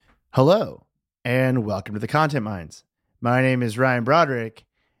Hello, and welcome to the Content Mines. My name is Ryan Broderick,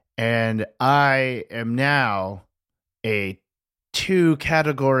 and I am now a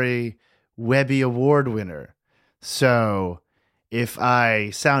 2-category Webby Award winner. So if I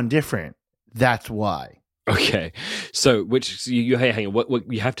sound different, that's why. Okay, so hang on. What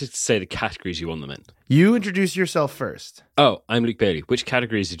you have to say the categories you won them in. You introduce yourself first. Oh, I'm Luke Bailey. Which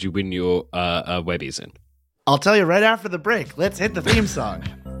categories did you win your Webbies in? I'll tell you right after the break. Let's hit the theme song.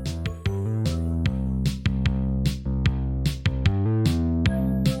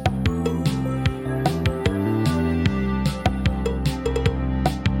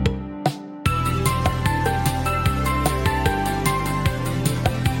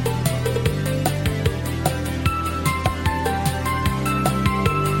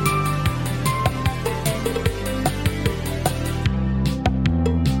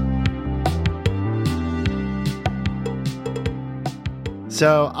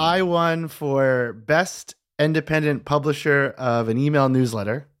 So I won for Best Independent Publisher of an Email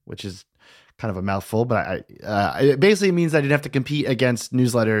Newsletter, which is kind of a mouthful, but it basically means I didn't have to compete against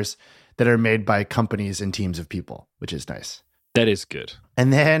newsletters that are made by companies and teams of people, which is nice. That is good.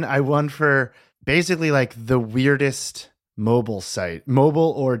 And then I won for basically like the weirdest mobile site,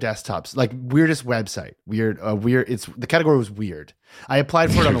 mobile or desktops, like weirdest website. The category was weird. I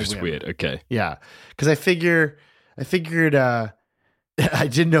applied for it on a whim. It was weird. Okay. Yeah, because I figured I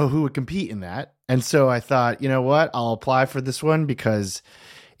didn't know who would compete in that. And so I thought, you know what? I'll apply for this one because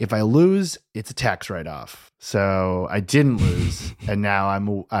if I lose, it's a tax write-off. So I didn't lose. And now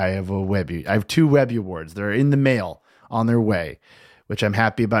I have I have 2 Webby Awards. They're in the mail on their way, which I'm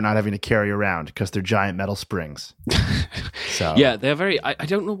happy about not having to carry around because they're giant metal springs. So yeah, they're very, I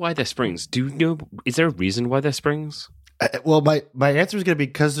don't know why they're springs. Do you know, is there a reason why they're springs? Well, my answer is going to be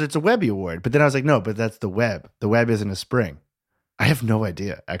because it's a Webby Award. But then I was like, no, but that's the web. The web isn't a spring. I have no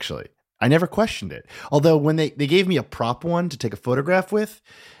idea, actually. I never questioned it. Although when they gave me a prop one to take a photograph with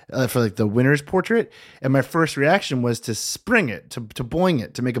for like the winner's portrait, and my first reaction was to spring it, to boing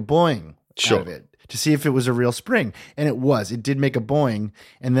it, to make a boing out of it, to see if it was a real spring. And it was. It did make a boing,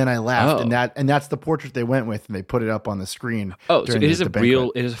 and then I laughed, and that's the portrait they went with, and they put it up on the screen. Oh, so it is it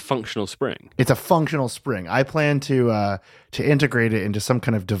is a functional spring. It's a functional spring. I plan to integrate it into some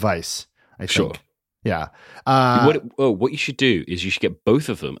kind of device, I think. Sure. Yeah. What you should do is you should get both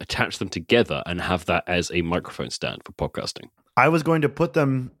of them, attach them together, and have that as a microphone stand for podcasting. I was going to put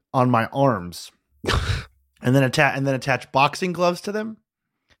them on my arms, and then attach boxing gloves to them,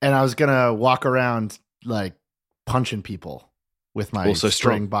 and I was gonna walk around like punching people with my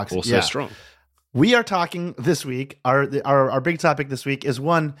string boxing. Also strong. We are talking this week. Our big topic this week is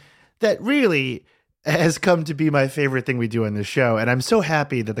one that really has come to be my favorite thing we do on this show, and I'm so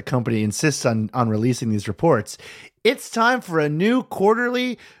happy that the company insists on releasing these reports. It's time for a new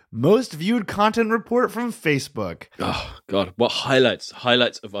quarterly most viewed content report from Facebook. Oh, God. What highlights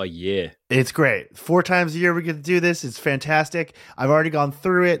of our year. It's great. 4 times a year we get to do this. It's fantastic. I've already gone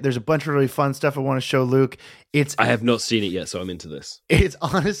through it. There's a bunch of really fun stuff I want to show Luke. I have not seen it yet, so I'm into this. It's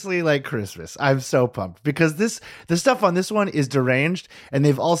honestly like Christmas. I'm so pumped because the stuff on this one is deranged, and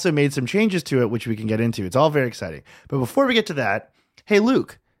they've also made some changes to it, which we can get into. It's all very exciting. But before we get to that, hey,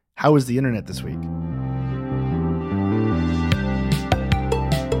 Luke, how was the internet this week?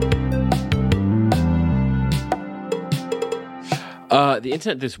 The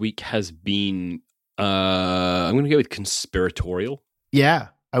internet this week has been, I'm going to go with conspiratorial. Yeah,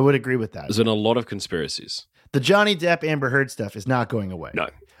 I would agree with that. There's been a lot of conspiracies. The Johnny Depp Amber Heard stuff is not going away. No.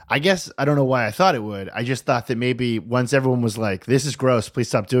 I guess I don't know why I thought it would. I just thought that maybe once everyone was like, this is gross, please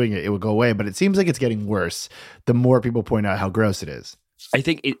stop doing it, it would go away. But it seems like it's getting worse the more people point out how gross it is. I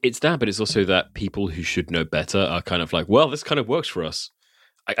think it's that, but it's also that people who should know better are kind of like, well, this kind of works for us.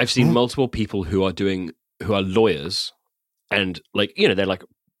 I've seen multiple people who are lawyers and they're like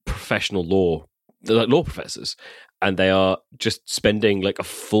professional law, they're like law professors, and they are just spending like a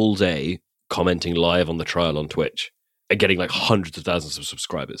full day commenting live on the trial on Twitch and getting like hundreds of thousands of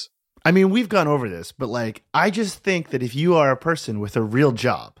subscribers. I mean, we've gone over this, but like, I just think that if you are a person with a real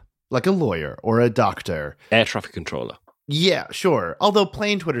job, like a lawyer or a doctor, air traffic controller. Yeah, sure. Although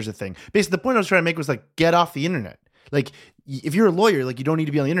plain Twitter's a thing. Basically, the point I was trying to make was like, get off the internet. Like, if you're a lawyer, like you don't need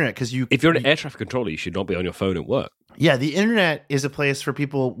to be on the internet because if you're an air traffic controller, you should not be on your phone at work. Yeah, the internet is a place for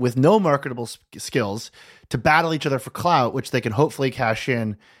people with no marketable skills to battle each other for clout, which they can hopefully cash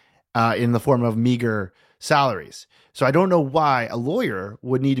in the form of meager salaries. So I don't know why a lawyer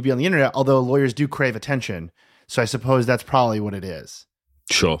would need to be on the internet, although lawyers do crave attention. So I suppose that's probably what it is.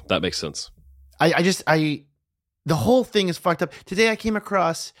 Sure, that makes sense. the whole thing is fucked up. Today I came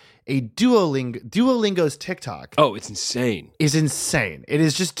across a Duolingo's TikTok. Oh, it's insane. Is insane. It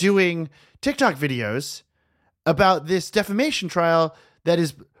is just doing TikTok videos about this defamation trial that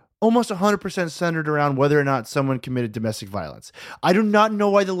is almost 100% centered around whether or not someone committed domestic violence. I do not know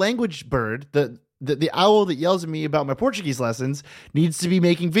why the language bird, the owl that yells at me about my Portuguese lessons, needs to be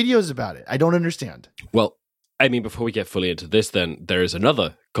making videos about it. I don't understand. Well, I mean, before we get fully into this, then there is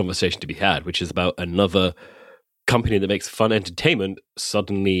another conversation to be had, which is about another company that makes fun entertainment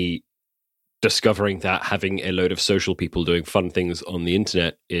suddenly discovering that having a load of social people doing fun things on the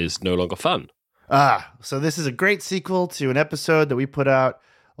internet is no longer fun. So this is a great sequel to an episode that we put out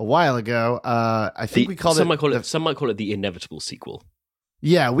a while ago. I think we called some might call it the inevitable sequel.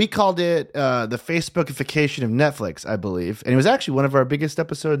 Yeah, we called it the Facebookification of Netflix, I believe, and it was actually one of our biggest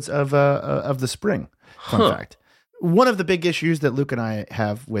episodes of the spring. Fun fact. One of the big issues that Luke and I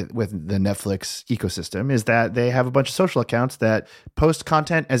have with the Netflix ecosystem is that they have a bunch of social accounts that post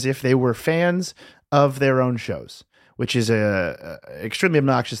content as if they were fans of their own shows, which is a extremely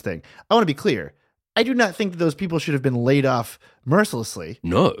obnoxious thing. I want to be clear. I do not think that those people should have been laid off mercilessly.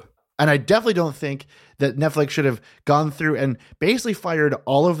 No. And I definitely don't think that Netflix should have gone through and basically fired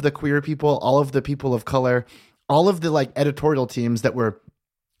all of the queer people, all of the people of color, all of the like editorial teams that were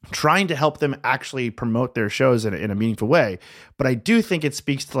trying to help them actually promote their shows in a meaningful way. But I do think it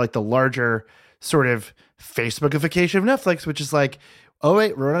speaks to like the larger sort of Facebookification of Netflix, which is like, oh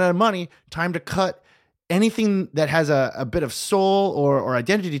wait, we're running out of money. Time to cut anything that has a bit of soul or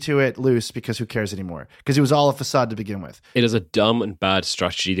identity to it loose, because who cares anymore? Because it was all a facade to begin with. It is a dumb and bad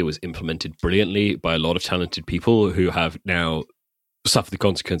strategy that was implemented brilliantly by a lot of talented people who have now suffered the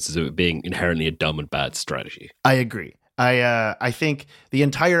consequences of it being inherently a dumb and bad strategy. I agree. I think the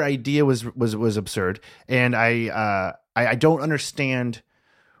entire idea was absurd, and I don't understand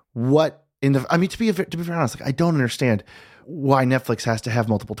what to be very honest, like, I don't understand why Netflix has to have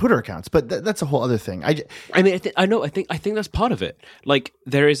multiple Twitter accounts, but that's a whole other thing. I think that's part of it. Like,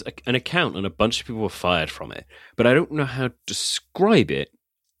 there is an account and a bunch of people were fired from it, but I don't know how to describe it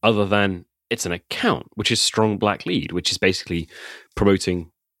other than it's an account, which is Strong Black Lead, which is basically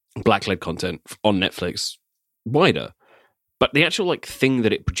promoting black-led content on Netflix wider. But the actual like thing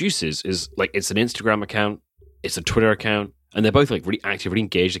that it produces is like, it's an Instagram account, it's a Twitter account, and they're both like really active, really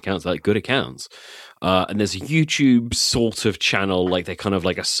engaged accounts, like good accounts. And there's a YouTube sort of channel, like they're kind of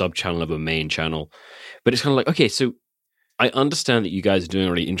like a sub channel of a main channel. But it's kind of like, okay, so I understand that you guys are doing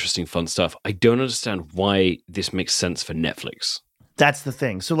really interesting, fun stuff. I don't understand why this makes sense for Netflix. That's the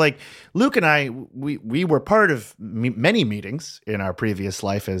thing. So like Luke and I, we were part of many meetings in our previous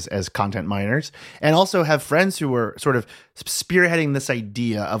life as content miners, and also have friends who were sort of spearheading this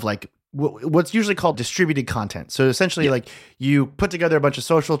idea of like what's usually called distributed content. So essentially, like, you put together a bunch of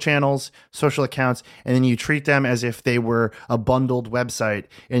social channels, social accounts, and then you treat them as if they were a bundled website,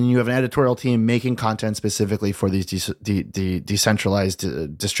 and you have an editorial team making content specifically for these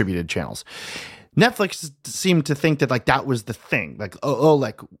decentralized distributed channels. Netflix seemed to think that like that was the thing. Like,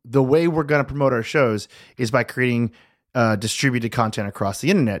 like the way we're going to promote our shows is by creating distributed content across the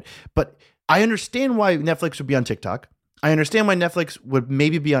internet. But I understand why Netflix would be on TikTok. I understand why Netflix would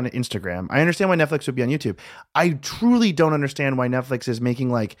maybe be on Instagram. I understand why Netflix would be on YouTube. I truly don't understand why Netflix is making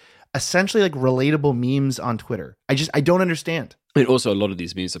like essentially like relatable memes on Twitter. I don't understand. And also a lot of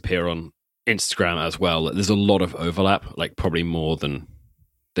these memes appear on Instagram as well. There's a lot of overlap, like probably more than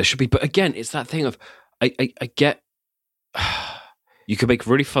there should be. But again, it's that thing of, I get, you can make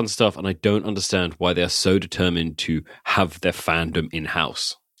really fun stuff, and I don't understand why they're so determined to have their fandom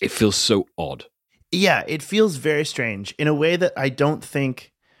in-house. It feels so odd. Yeah, it feels very strange in a way that I don't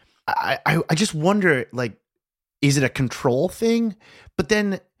think, I just wonder, like, is it a control thing? But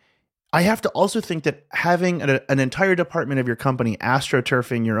then I have to also think that having an entire department of your company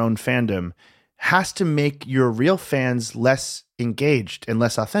astroturfing your own fandom has to make your real fans less engaged and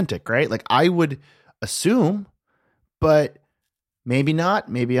less authentic, right? Like, I would assume, but maybe not.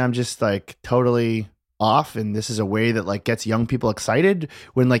 Maybe I'm just like totally off, and this is a way that like gets young people excited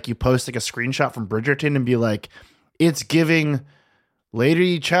when like you post like a screenshot from Bridgerton and be like, it's giving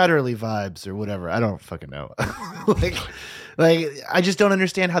Lady Chatterley vibes or whatever. I don't fucking know. like I just don't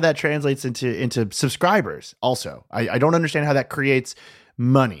understand how that translates into subscribers. Also, I don't understand how that creates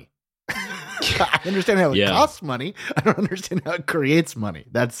money. I understand how it costs money. I don't understand how it creates money.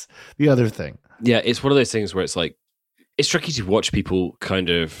 That's the other thing. Yeah, it's one of those things where it's like, it's tricky to watch people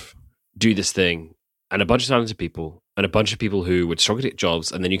kind of do this thing, and a bunch of talented people and a bunch of people who would struggle to get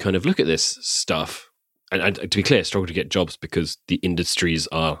jobs. And then you kind of look at this stuff, and to be clear, struggle to get jobs because the industries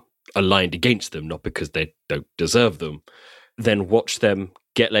are aligned against them, not because they don't deserve them. Then watch them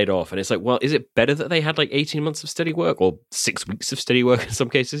get laid off. And it's like, well, is it better that they had like 18 months of steady work or 6 weeks of steady work in some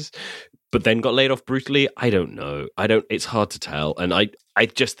cases, but then got laid off brutally? I don't know. It's hard to tell. And I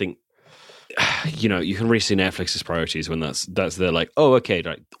just think, you know, you can really see Netflix's priorities when that's they're like, oh, okay,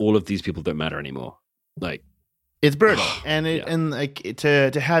 like all of these people don't matter anymore. Like, it's brutal. And like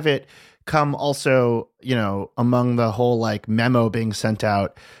to have it come also, you know, among the whole like memo being sent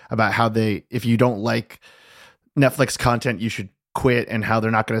out about how if you don't like Netflix content, you should quit, and how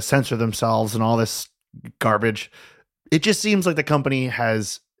they're not going to censor themselves and all this garbage. It just seems like the company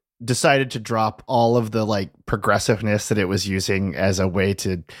has decided to drop all of the like progressiveness that it was using as a way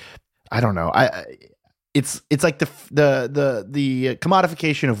to, I don't know. It's like the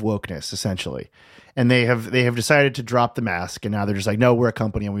commodification of wokeness essentially. And they have decided to drop the mask, and now they're just like, no, we're a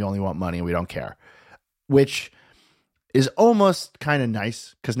company and we only want money and we don't care, which is almost kind of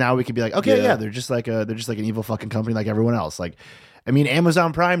nice, because now we could be like, okay, yeah, they're just like an evil fucking company like everyone else. Like, I mean,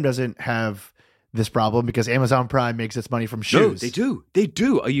 Amazon Prime doesn't have this problem because Amazon Prime makes its money from shoes. No, they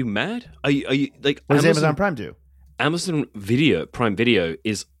do. Are you mad? Are you like? What does Amazon Prime do? Amazon Prime Video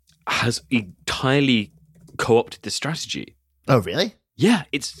has entirely co-opted this strategy. Oh, really? Yeah,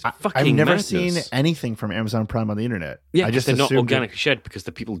 it's fucking I've never madness. seen anything from Amazon Prime on the internet. Yeah, I just they're not assumed organically shared because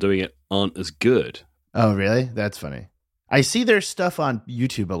the people doing it aren't as good. Oh, really? That's funny. I see their stuff on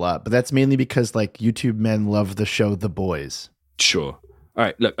YouTube a lot, but that's mainly because like YouTube men love the show The Boys. Sure. All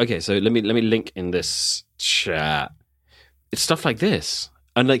right. Look. Okay. So let me link in this chat. It's stuff like this,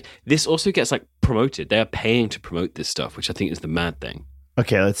 and like this also gets like promoted. They are paying to promote this stuff, which I think is the mad thing.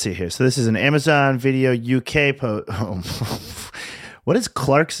 Okay, let's see here. So this is an Amazon Video UK post. Oh. What is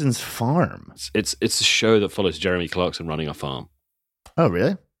Clarkson's Farm? It's a show that follows Jeremy Clarkson running a farm. Oh,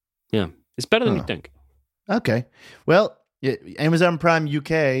 really? Yeah, it's better than you think. Okay. Well, Amazon Prime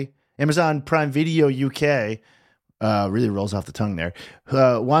Video UK really rolls off the tongue there.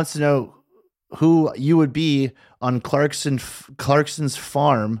 Wants to know who you would be on Clarkson's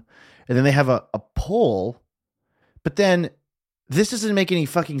Farm, and then they have a poll. But then this doesn't make any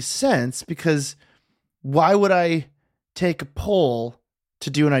fucking sense, because why would I take a poll to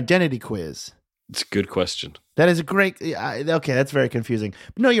do an identity quiz? It's a good question. That is a great. Okay, that's very confusing.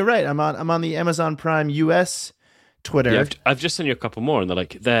 But no, you're right. I'm on the Amazon Prime US Twitter. Yeah, I've just sent you a couple more, and they're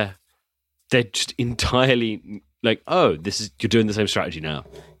like they're just entirely like, oh, you're doing the same strategy now.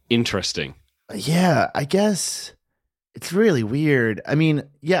 Interesting. Yeah, I guess it's really weird. I mean,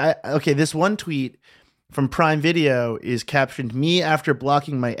 yeah, okay. This one tweet from Prime Video is captioned "Me after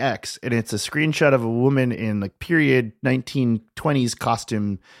blocking my ex," and it's a screenshot of a woman in like period 1920s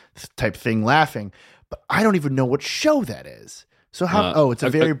costume type thing laughing. But I don't even know what show that is. So how? It's a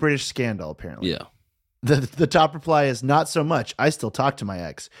very British scandal, apparently. Yeah. The top reply is, "Not so much. I still talk to my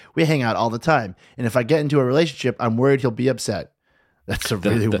ex. We hang out all the time. And if I get into a relationship, I'm worried he'll be upset." That's a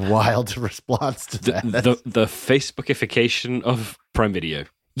really wild response to that. The Facebookification of Prime Video.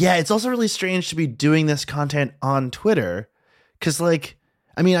 Yeah, it's also really strange to be doing this content on Twitter. Because, like,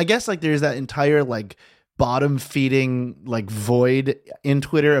 I mean, I guess, like, there's that entire, like, bottom feeding, like, void in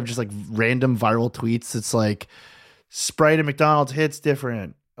Twitter of just, like, random viral tweets. It's like, Sprite at McDonald's hits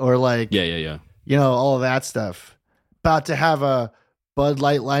different. Or, like, yeah. You know, all of that stuff. About to have a Bud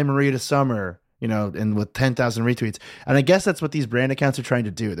Light Limerita Summer, you know, and with 10,000 retweets. And I guess that's what these brand accounts are trying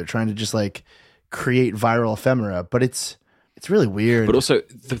to do. They're trying to just, like, create viral ephemera. But it's really weird. But also,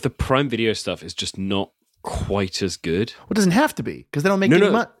 the Prime Video stuff is just not quite as good. Well, it doesn't have to be, because they don't make any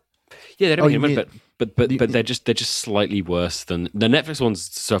money. Yeah, they don't make any money, but they're just slightly worse than the Netflix one's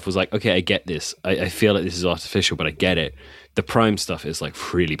stuff was like, okay, I get this. I feel like this is artificial, but I get it. The Prime stuff is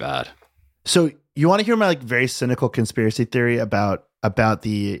like really bad. So you want to hear my like very cynical conspiracy theory about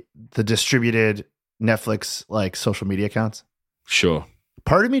the distributed Netflix like social media accounts? Sure.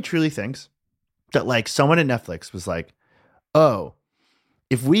 Part of me truly thinks that like someone at Netflix was like, oh,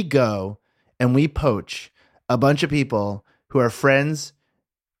 if we go and we poach a bunch of people who are friends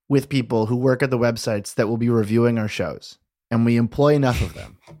with people who work at the websites that will be reviewing our shows, and we employ enough of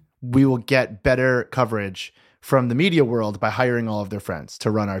them, we will get better coverage from the media world by hiring all of their friends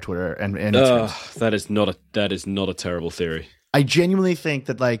to run our Twitter and that is not a terrible theory. I genuinely think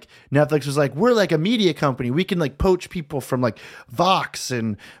that like Netflix was like, we're like a media company. We can like poach people from like Vox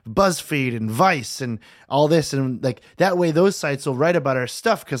and BuzzFeed and Vice and all this. And like that way those sites will write about our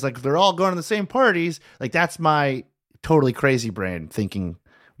stuff because like they're all going to the same parties. Like that's my totally crazy brain thinking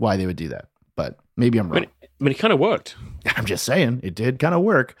why they would do that. But maybe I'm wrong. I mean, it kind of worked. I'm just saying it did kind of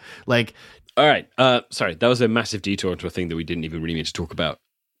work. Like, all right. Sorry, that was a massive detour into a thing that we didn't even really need to talk about.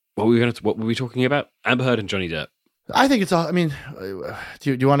 What were we talking about? Amber Heard and Johnny Depp. I think it's all. I mean,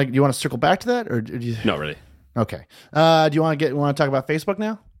 do you want to circle back to that, or do you? Not really. Okay. Do you want to talk about Facebook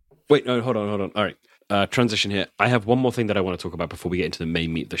now? Wait, no, hold on. All right. Transition here. I have one more thing that I want to talk about before we get into the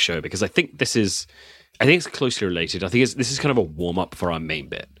main meat of the show, because I think it's closely related. I think this is kind of a warm up for our main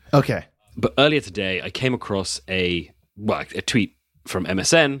bit. Okay. But earlier today, I came across a tweet from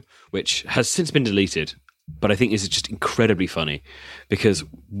MSN, which has since been deleted, but I think is just incredibly funny, because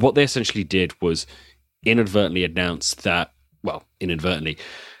what they essentially did was inadvertently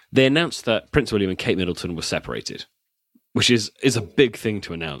they announced that Prince William and Kate Middleton were separated, which is a big thing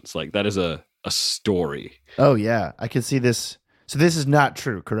to announce. Like, that is a story. Oh yeah, I can see this. So this is not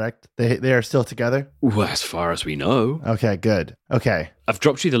true, correct? They are still together? Well, as far as we know. Okay, good. Okay. I've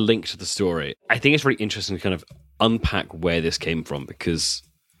dropped you the link to the story. I think it's really interesting to kind of unpack where this came from, because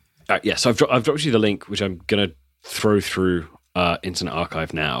so I've dropped you the link, which I'm gonna throw through Internet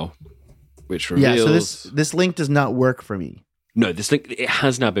Archive now, which reveals. Yeah, so this link does not work for me. No, this link, it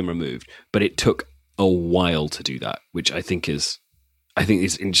has now been removed, but it took a while to do that, which I think is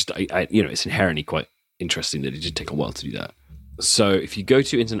it's inherently quite interesting that it did take a while to do that. So if you go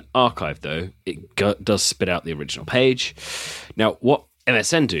to Internet Archive, though, it does spit out the original page. Now, what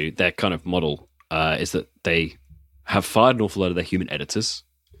MSN do, their kind of model, is that they have fired an awful lot of their human editors.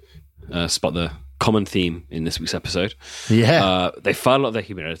 Spot the common theme in this week's episode. Yeah. They fired a lot of their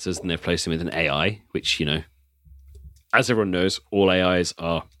human editors and they've placed them with an AI, which, as everyone knows, all AIs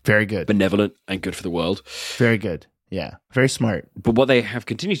are very good, benevolent and good for the world. Very good. Yeah. Very smart. But what they have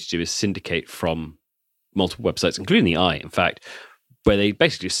continued to do is syndicate from multiple websites, including the Eye, in fact, where they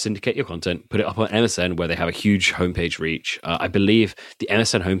basically just syndicate your content, put it up on MSN, where they have a huge homepage reach. I believe the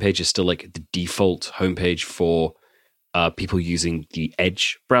MSN homepage is still like the default homepage for people using the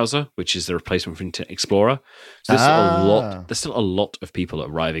Edge browser, which is the replacement for Internet Explorer. So there's still a lot of people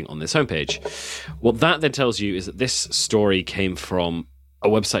arriving on this homepage. What that then tells you is that this story came from a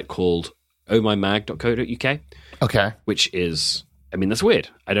website called ohmymag.co.uk. Okay. Which is, that's weird.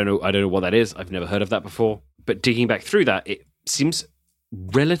 I don't know what that is. I've never heard of that before. But digging back through that, it seems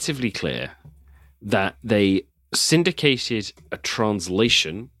relatively clear that they syndicated a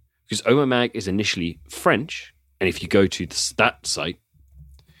translation, because ohmymag is initially French. And if you go to that site,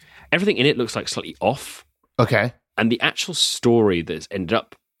 everything in it looks like slightly off. Okay. And the actual story that's ended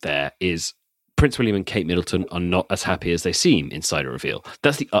up there is Prince William and Kate Middleton are not as happy as they seem, Insider reveal.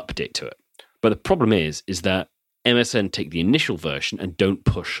 That's the update to it. But the problem is that MSN take the initial version and don't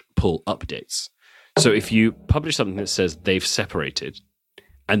pull updates. So if you publish something that says they've separated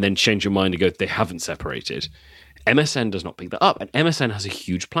and then change your mind and go, they haven't separated, MSN does not pick that up. And MSN has a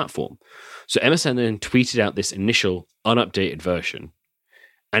huge platform. So MSN then tweeted out this initial unupdated version,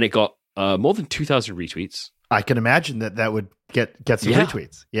 and it got more than 2,000 retweets. I can imagine that would get some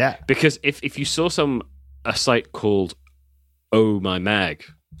retweets. Yeah. Because if you saw a site called Oh My Mag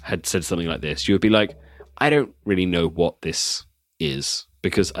had said something like this, you would be like, I don't really know what this is,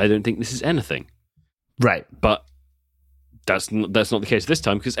 because I don't think this is anything. Right. But that's not the case this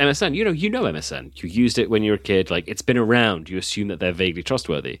time, because MSN, you know MSN. You used it when you were a kid. Like, it's been around. You assume that they're vaguely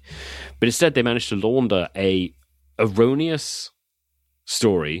trustworthy. But instead, they managed to launder a erroneous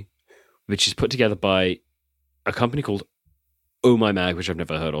story, which is put together by a company called Oh My Mag, which I've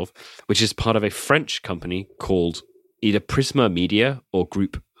never heard of, which is part of a French company called either Prisma Media or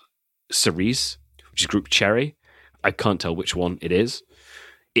Group Cerise, which is Group Cherry. I can't tell which one it is.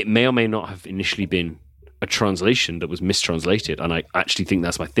 It may or may not have initially been a translation that was mistranslated, and I actually think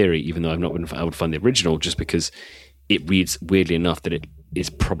that's my theory, even though I've not been able to find the original, just because it reads weirdly enough that it is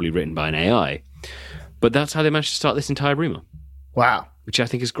probably written by an AI. But that's how they managed to start this entire rumor. Wow. Which I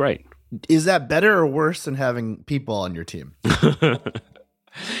think is great. Is that better or worse than having people on your team?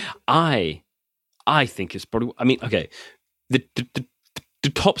 I think it's probably... okay. The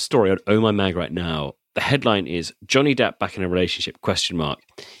top story on Oh My Mag right now, the headline is Johnny Depp back in a relationship, ?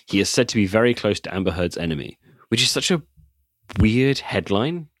 He is said to be very close to Amber Heard's enemy, which is such a weird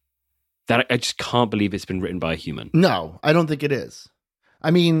headline that I just can't believe it's been written by a human. No, I don't think it is.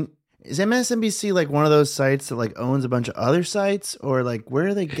 Is MSNBC like one of those sites that like owns a bunch of other sites, or like where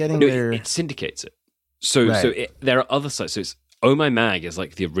are they getting their... It syndicates it. So there are other sites. So it's Oh My Mag is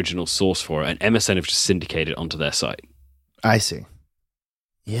like the original source for it, and MSN have just syndicated onto their site. I see.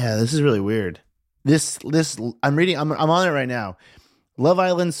 Yeah, this is really weird. This I'm reading. I'm on it right now. Love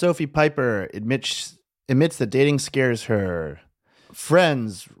Island Sophie Piper admits that dating scares her.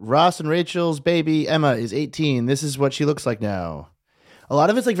 Friends, Ross and Rachel's baby Emma is 18. This is what she looks like now. A lot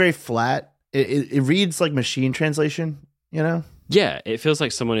of it's like very flat. It reads like machine translation, Yeah, it feels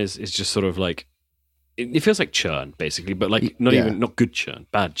like someone is just sort of like, it feels like churn basically, but like not good churn,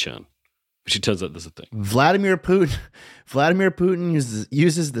 bad churn. which it turns out there's a thing. Vladimir Putin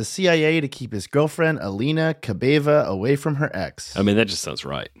uses the CIA to keep his girlfriend Alina Kabeva away from her ex. I mean, that just sounds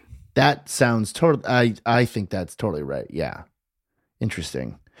right. That sounds totally. I think that's totally right. Yeah,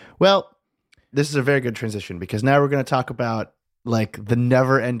 interesting. Well, this is a very good transition because now we're going to talk about like the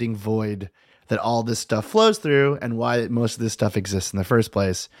never-ending void that all this stuff flows through and why most of this stuff exists in the first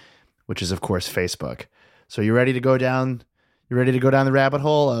place, which is of course Facebook. So you ready to go down? You ready to go down the rabbit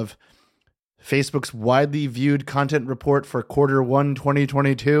hole of Facebook's widely viewed content report for Q1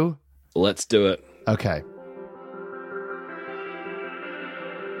 2022? Let's do it. Okay.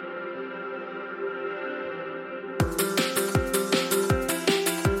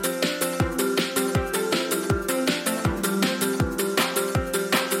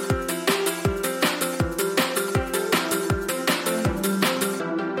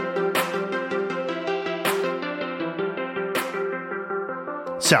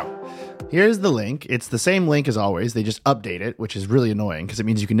 So here's the link. It's the same link as always. They just update it, which is really annoying because it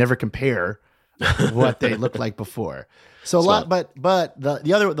means you can never compare what they looked like before. So a lot, but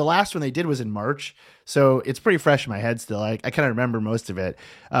the last one they did was in March, so it's pretty fresh in my head still. I kind of remember most of it.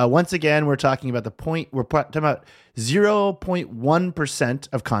 Once again, we're talking about we're talking about 0.1%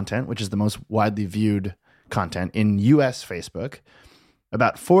 of content, which is the most widely viewed content in U.S. Facebook.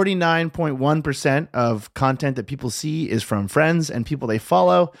 About 49.1% of content that people see is from friends and people they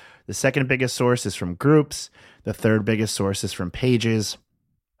follow. The second biggest source is from groups. The third biggest source is from pages.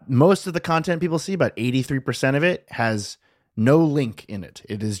 Most of the content people see, about 83% of it, has no link in it.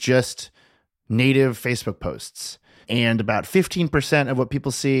 It is just native Facebook posts. And about 15% of what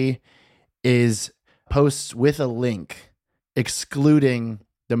people see is posts with a link, excluding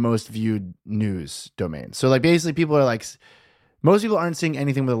the most viewed news domain. So like basically people are like... Most people aren't seeing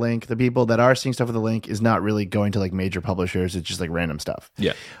anything with a link. The people that are seeing stuff with a link is not really going to like major publishers. It's just like random stuff.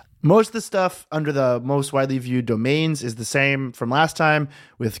 Yeah. Most of the stuff under the most widely viewed domains is the same from last time,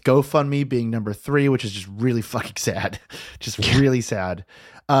 with GoFundMe being number 3, which is just really fucking sad. Just really sad.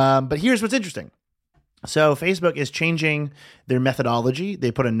 But here's what's interesting. So Facebook is changing their methodology. They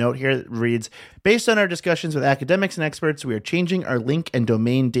put a note here that reads, based on our discussions with academics and experts, we are changing our link and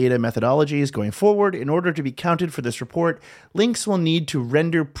domain data methodologies going forward. In order to be counted for this report, links will need to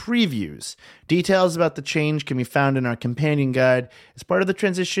render previews. Details about the change can be found in our companion guide. As part of the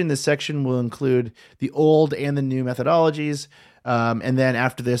transition, this section will include the old and the new methodologies. And then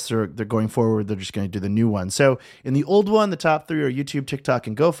after this, they're going forward, they're just going to do the new one. So in the old one, the top 3 are YouTube, TikTok,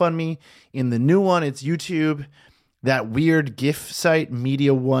 and GoFundMe. In the new one, it's YouTube, that weird GIF site,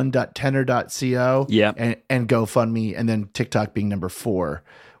 media1.tenor.co, and GoFundMe, and then TikTok being number 4,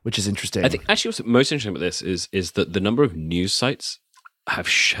 which is interesting. I think actually what's most interesting about this is that the number of news sites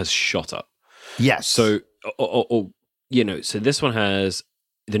has shot up. Yes. So, so this one has...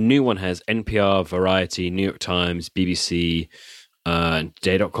 The new one has NPR, Variety, New York Times, BBC, and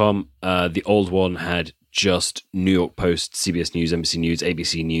Today.com. The old one had just New York Post, CBS News, NBC News,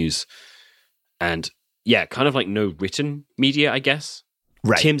 ABC News, and kind of like no written media, I guess.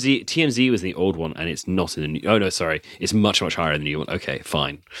 Right. TMZ was the old one, and it's not in the new... Oh, no, sorry. It's much, much higher in the new one. Okay,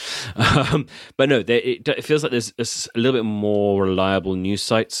 fine. But no, it feels like there's a little bit more reliable news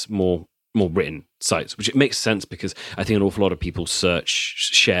sites, more written sites, which it makes sense because I think an awful lot of people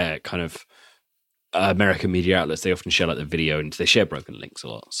share kind of American media outlets. They often share like the video and they share broken links a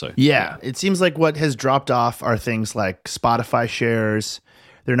lot. So yeah, it seems like what has dropped off are things like Spotify shares.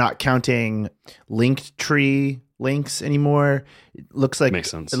 They're not counting Linktree links anymore. It looks like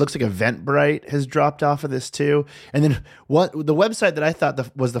makes sense. It looks like Eventbrite has dropped off of this too. And then the website that I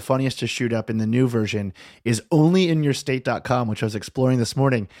thought was the funniest to shoot up in the new version is onlyinyourstate.com, which I was exploring this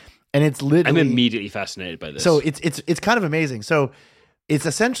morning. And it's literally... I'm immediately fascinated by this. So it's kind of amazing. So it's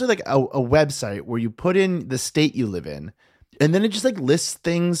essentially like a website where you put in the state you live in, and then it just like lists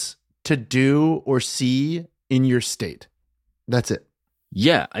things to do or see in your state. That's it.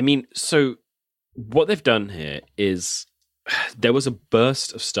 Yeah. I mean, so what they've done here is there was a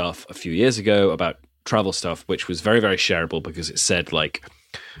burst of stuff a few years ago about travel stuff, which was very, very shareable because it said like,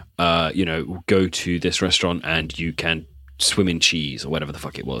 go to this restaurant and you can swim in cheese or whatever the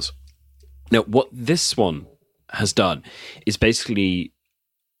fuck it was. Now, what this one has done is basically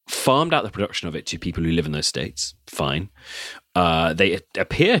farmed out the production of it to people who live in those states. Fine. They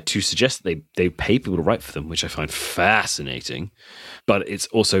appear to suggest that they pay people to write for them, which I find fascinating. But it's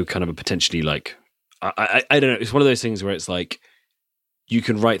also kind of a potentially like, I don't know, it's one of those things where it's like, you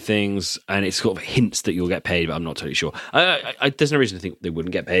can write things and it's sort of hints that you'll get paid, but I'm not totally sure. There's no reason to think they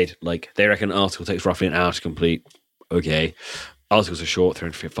wouldn't get paid. Like, they reckon an article takes roughly an hour to complete. Okay. Articles are short,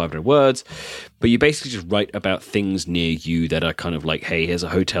 300, 500 words, but you basically just write about things near you that are kind of like, hey, here's a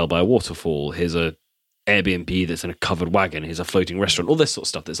hotel by a waterfall, here's a Airbnb that's in a covered wagon, here's a floating restaurant, all this sort of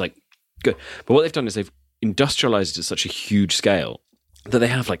stuff that's like good. But what they've done is they've industrialized it at such a huge scale that they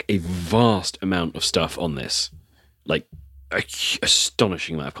have like a vast amount of stuff on this, like a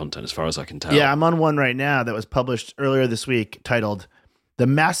astonishing amount of content as far as I can tell. Yeah, I'm on one right now that was published earlier this week titled "The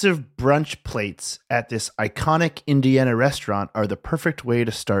Massive Brunch Plates at This Iconic Indiana Restaurant Are the Perfect Way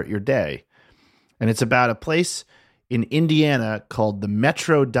to Start Your Day." And it's about a place in Indiana called the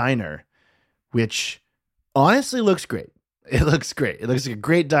Metro Diner, which honestly looks great. It looks great. It looks like a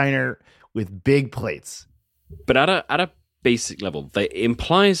great diner with big plates. But at a basic level, it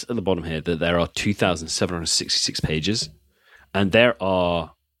implies at the bottom here that there are 2,766 pages, and there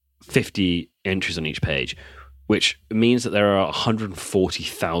are 50 entries on each page, which means that there are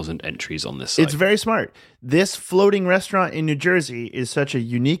 140,000 entries on this site. It's very smart. This floating restaurant in New Jersey is such a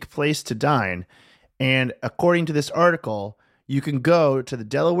unique place to dine, and according to this article, you can go to the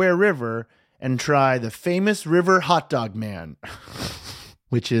Delaware River and try the famous River Hot Dog Man,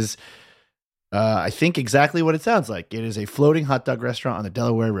 which is, I think, exactly what it sounds like. It is a floating hot dog restaurant on the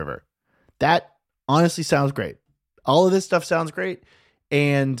Delaware River. That honestly sounds great. All of this stuff sounds great,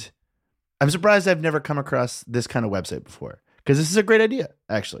 and I'm surprised I've never come across this kind of website before, because this is a great idea,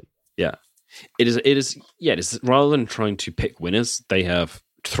 actually. Yeah, it is. Yeah, it is. Rather than trying to pick winners, they have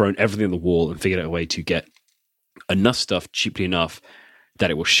thrown everything on the wall and figured out a way to get enough stuff cheaply enough that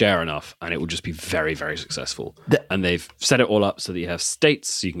it will share enough, and it will just be very, very successful. And they've set it all up so that you have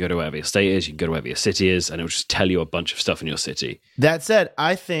states, so you can go to wherever your state is, you can go to wherever your city is, and it will just tell you a bunch of stuff in your city. That said,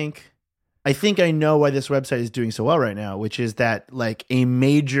 I think I know why this website is doing so well right now, which is that like a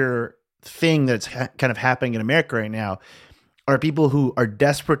major thing that's kind of happening in America right now are people who are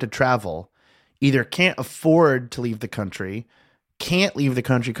desperate to travel, either can't afford to leave the country, can't leave the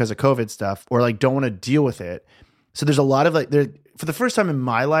country because of COVID stuff, or like don't want to deal with it. So there's a lot of like, for the first time in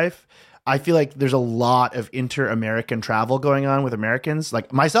my life, I feel like there's a lot of inter-American travel going on with Americans.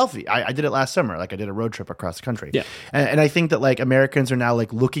 Like myself, I did it last summer. Like I did a road trip across the country. Yeah. And I think that like Americans are now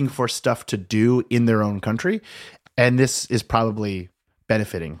like looking for stuff to do in their own country. And this is probably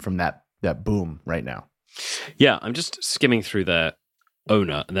benefiting from that boom right now. Yeah, I'm just skimming through their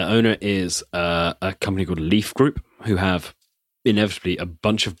owner. And their owner is a company called Leaf Group, who have inevitably a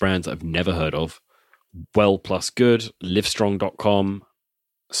bunch of brands I've never heard of. Well Plus Good, Livestrong.com,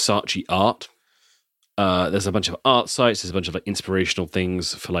 Saatchi Art. There's a bunch of art sites. There's a bunch of like inspirational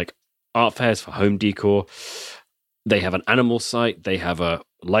things for like art fairs, for home decor. They have an animal site. They have a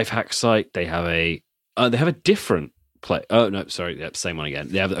life hack site. They have a different play. Oh no, sorry, yep, same one again.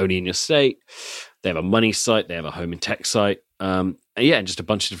 They have Only in Your State. They have a money site. They have a home and tech site. And just a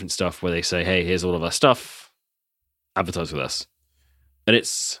bunch of different stuff where they say, hey, here's all of our stuff. Advertise with us. And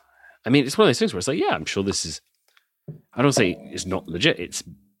it's one of those things where it's like, yeah, I'm sure this is, I don't say it's not legit. It's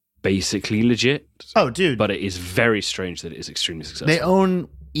basically legit. Oh, dude. But it is very strange that it is extremely successful. They own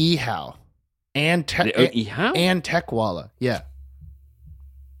eHow and eHow? And Techwalla. Yeah.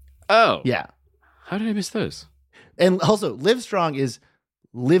 Oh. Yeah. How did I miss those? And also Livestrong is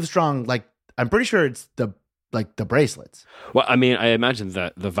Livestrong, like I'm pretty sure it's the bracelets. Well, I mean, I imagine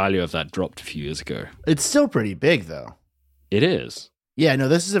that the value of that dropped a few years ago. It's still pretty big though. It is. Yeah, no,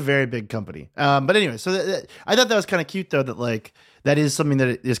 this is a very big company. But anyway, so I thought that was kind of cute, though, that like that is something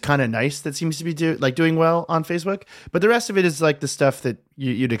that is kind of nice that seems to be doing well on Facebook. But the rest of it is like the stuff that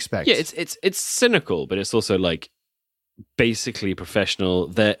you'd expect. Yeah, it's cynical, but it's also like basically professional.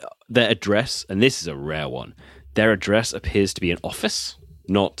 Their address, and this is a rare one. Their address appears to be an office,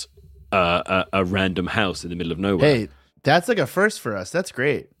 not a random house in the middle of nowhere. Hey, that's like a first for us. That's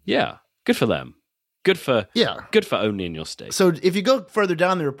great. Yeah, good for them. Good for Only in Your State. So if you go further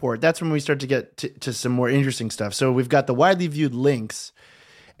down the report, that's when we start to get to some more interesting stuff. So we've got the widely viewed links.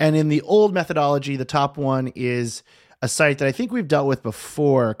 And in the old methodology, the top one is a site that I think we've dealt with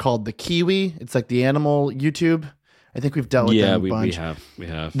before called the Kiwi. It's like the animal YouTube. I think we've dealt with them a bunch. We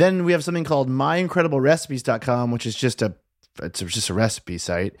have. Then we have something called myincrediblerecipes.com, which is just a recipe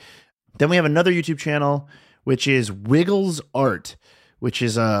site. Then we have another YouTube channel, which is Wiggles Art, which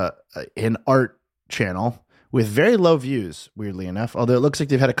is an art channel with very low views, weirdly enough, although it looks like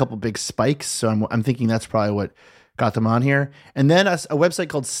they've had a couple big spikes, so I'm thinking that's probably what got them on here. And then a website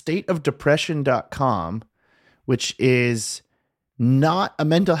called stateofdepression.com, which is not a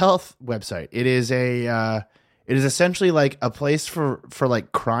mental health website. It is essentially like a place for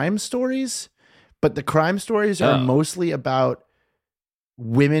like crime stories, but the crime stories are mostly about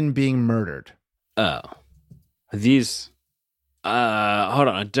women being murdered. Oh, these hold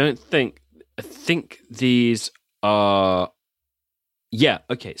on, I think these are Yeah.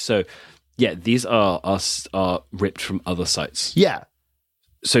 Okay. So, yeah, these are ripped from other sites. Yeah.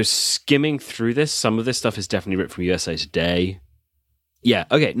 So skimming through this, some of this stuff is definitely ripped from USA Today. Yeah.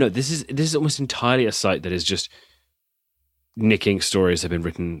 Okay. No, this is almost entirely a site that is just nicking stories that have been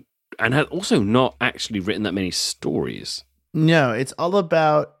written and has also not actually written that many stories. No, it's all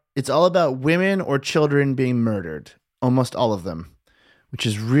about women or children being murdered. Almost all of them, which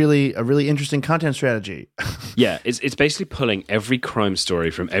is really a really interesting content strategy. Yeah, it's basically pulling every crime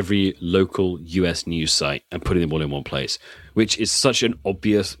story from every local US news site and putting them all in one place, which is such an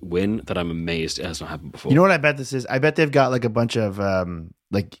obvious win that I'm amazed it has not happened before. You know what I bet this is? I bet they've got like a bunch of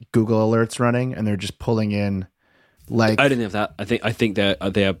like Google alerts running, and they're just pulling in like. I don't think of that. I think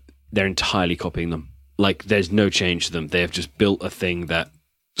they're entirely copying them. Like there's no change to them. They have just built a thing that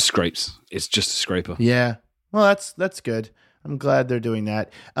scrapes. It's just a scraper. Yeah. Well, that's good. I'm glad they're doing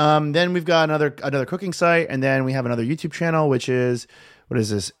that. Then we've got another cooking site, and then we have another YouTube channel, which is, what is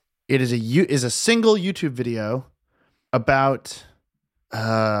this? It is a single YouTube video about.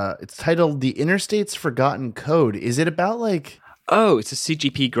 It's titled "The Interstate's Forgotten Code." Is it about like? Oh, it's a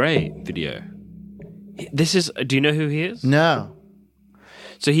CGP Grey video. This is. Do you know who he is? No.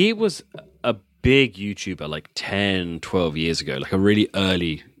 So he was a big YouTuber like 10, 12 years ago, like a really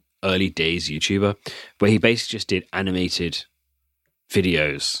early days YouTuber, where he basically just did animated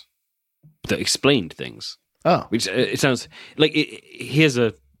videos that explained things. Oh, which it sounds like here's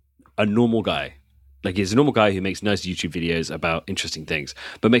a normal guy. Like he's a normal guy who makes nice YouTube videos about interesting things,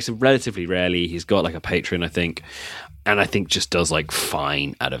 but makes them relatively rarely. He's got like a Patreon, I think, and I think just does like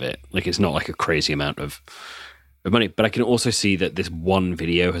fine out of it. Like it's not like a crazy amount of money. But I can also see that this one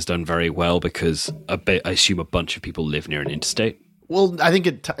video has done very well because I assume a bunch of people live near an interstate. Well, I think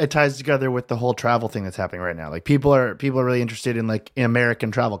it ties together with the whole travel thing that's happening right now. Like people are really interested in like in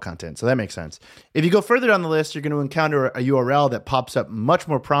American travel content, so that makes sense. If you go further down the list, you're going to encounter a URL that pops up much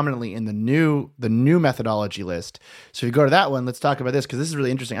more prominently in the new methodology list. So if you go to that one, let's talk about this because this is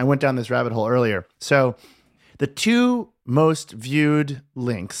really interesting. I went down this rabbit hole earlier. So the two most viewed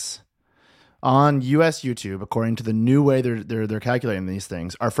links on US YouTube, according to the new way they're calculating these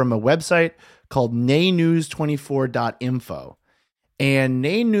things, are from a website called naynews24.info. And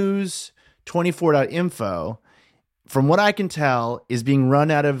naynews24.info, from what I can tell, is being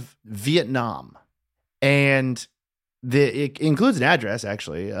run out of Vietnam. And it includes an address,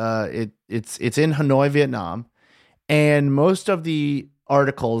 actually. It's in Hanoi, Vietnam. And most of the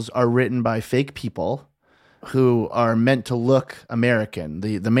articles are written by fake people who are meant to look American.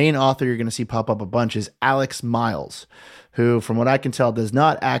 The main author you're going to see pop up a bunch is Alex Miles, who, from what I can tell, does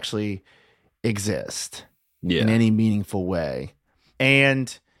not actually exist in any meaningful way.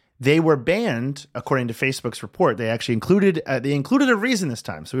 And they were banned, according to Facebook's report. They actually included a reason this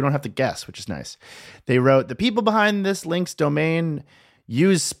time, so we don't have to guess, which is nice. They wrote, "The people behind this link's domain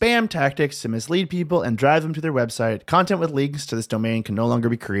use spam tactics to mislead people and drive them to their website. Content with links to this domain can no longer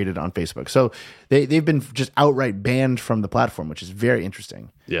be created on Facebook." So they've been just outright banned from the platform, which is very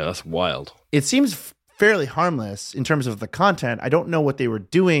interesting. Yeah, that's wild. It seems fairly harmless in terms of the content. I don't know what they were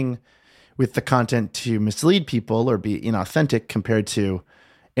doing with the content to mislead people or be inauthentic compared to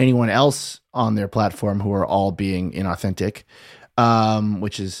anyone else on their platform who are all being inauthentic,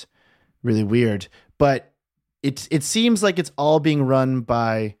 which is really weird. But it seems like it's all being run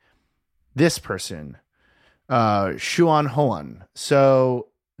by this person, Xuan Hoan. So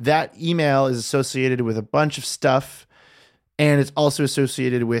that email is associated with a bunch of stuff, and it's also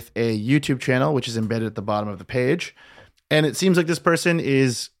associated with a YouTube channel, which is embedded at the bottom of the page. And it seems like this person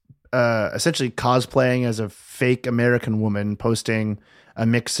is essentially cosplaying as a fake American woman, posting a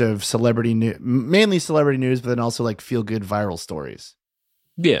mix of celebrity news, mainly celebrity news, but then also like feel good viral stories.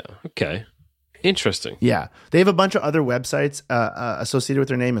 Yeah. Okay. Interesting. Yeah. They have a bunch of other websites associated with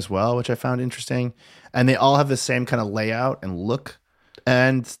their name as well, which I found interesting. And they all have the same kind of layout and look.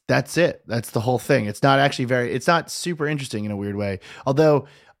 And that's it. That's the whole thing. It's not actually it's not super interesting in a weird way. Although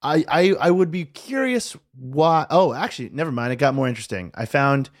I would be curious why. Oh, actually, never mind. It got more interesting. I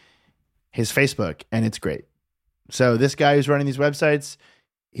found his Facebook, and it's great. So this guy who's running these websites,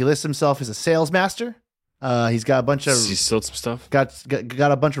 he lists himself as a sales master. He's got a bunch of he sold some stuff. Got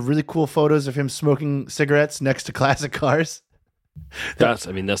a bunch of really cool photos of him smoking cigarettes next to classic cars. That's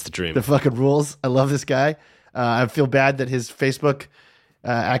the dream. The fucking rules. I love this guy. I feel bad that his Facebook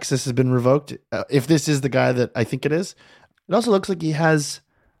access has been revoked. If this is the guy that I think it is, it also looks like he has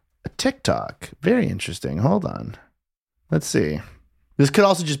a TikTok. Very interesting. Hold on. Let's see. This could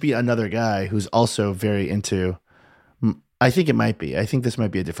also just be another guy who's also very into. I think it might be. I think this might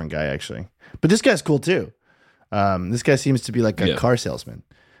be a different guy, actually. But this guy's cool, too. This guy seems to be like a car salesman.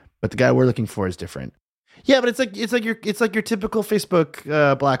 But the guy we're looking for is different. Yeah, but it's like your typical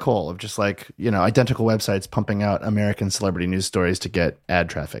Facebook black hole of just like, identical websites pumping out American celebrity news stories to get ad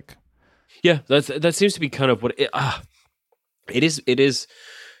traffic. Yeah, that seems to be kind of what it is. It is.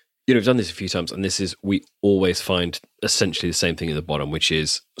 We've done this a few times, and we always find essentially the same thing at the bottom, which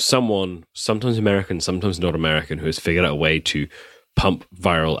is someone, sometimes American, sometimes not American, who has figured out a way to pump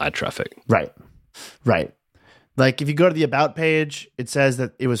viral ad traffic. Right. Like if you go to the About page, it says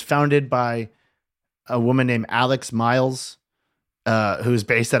that it was founded by a woman named Alex Miles, who's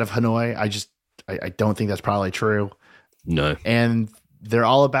based out of Hanoi. I don't think that's probably true. No. And they're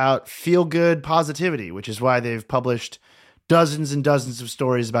all about feel-good positivity, which is why they've published dozens and dozens of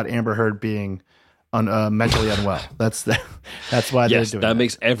stories about Amber Heard being mentally unwell. That's why they're doing that.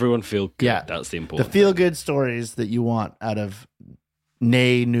 Makes everyone feel good. Yeah. That's the important The feel-good stories that you want out of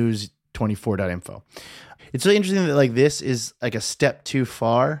naynews24.info. It's really interesting that like this is like a step too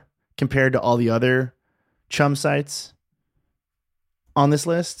far compared to all the other chum sites on this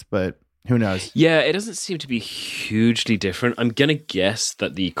list, but who knows? Yeah, it doesn't seem to be hugely different. I'm going to guess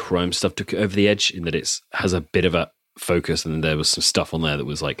that the crime stuff took it over the edge in that it has a bit of a focus, and there was some stuff on there that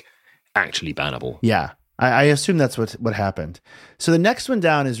was like actually bannable. Yeah, I assume that's what happened. So the next one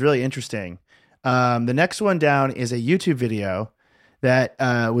down is really interesting. The next one down is a YouTube video that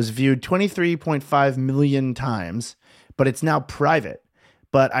was viewed 23.5 million times, but it's now private.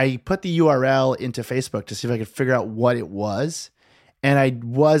 But I put the URL into Facebook to see if I could figure out what it was, and I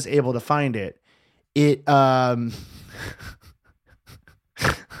was able to find it. It's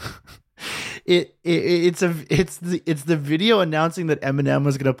the video announcing that Eminem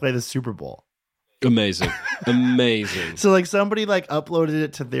was going to play the Super Bowl. Amazing. So like somebody like uploaded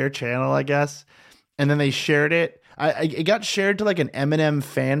it to their channel, I guess, and then they shared it. It got shared to like an Eminem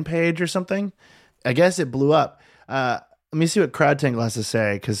fan page or something. I guess it blew up. Let me see what CrowdTangle has to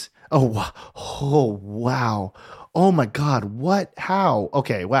say, because wow, oh my God, what? How?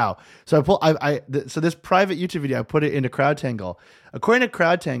 Okay, wow. So so this private YouTube video, I put it into CrowdTangle. According to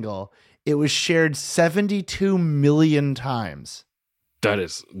CrowdTangle, it was shared 72 million times. That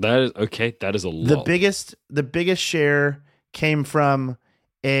is okay. That is a lot. The biggest share came from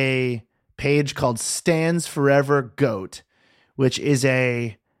a page called Stands Forever Goat, which is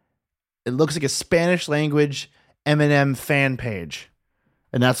it looks like a Spanish language Eminem fan page,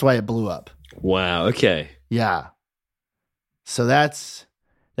 and that's why it blew up. Wow. Okay. Yeah. So that's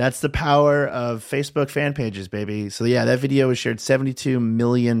the power of Facebook fan pages, baby. So yeah, that video was shared 72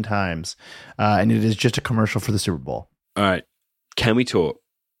 million times, and it is just a commercial for the Super Bowl. All right. Can we talk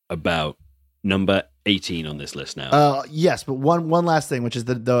about number 18 on this list now? Yes, but one last thing, which is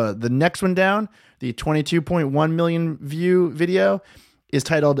the next one down, the 22.1 million view video is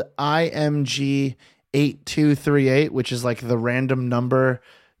titled IMG 8238, which is like the random number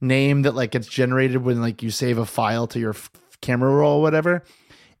name that like gets generated when like you save a file to your camera roll or whatever.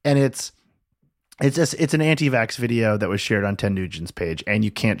 And it's an anti-vax video that was shared on Ted Nugent's page, and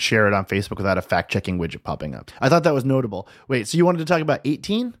you can't share it on Facebook without a fact-checking widget popping up. I thought that was notable. Wait, so you wanted to talk about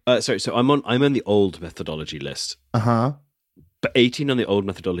 18? Sorry, so I'm on the old methodology list. Uh-huh. But 18 on the old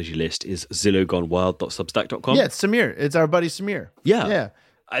methodology list is zillowgonewild.substack.com. Yeah, it's Samir. It's our buddy Samir. Yeah.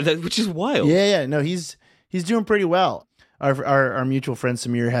 Which is wild. Yeah. No, he's doing pretty well. Our mutual friend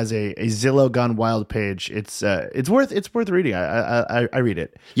Samir has a Zillow Gone Wild page. It's worth reading. I read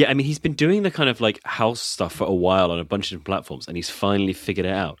it. Yeah, I mean, he's been doing the kind of like house stuff for a while on a bunch of different platforms, and he's finally figured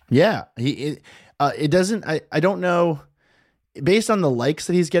it out. Yeah, it doesn't. I don't know. Based on the likes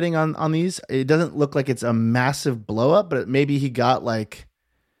that he's getting on these, it doesn't look like it's a massive blow up. But maybe he got like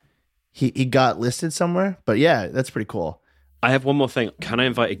he got listed somewhere. But yeah, that's pretty cool. I have one more thing. Can I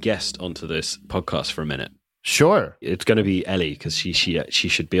invite a guest onto this podcast for a minute? Sure. It's going to be Ellie, because she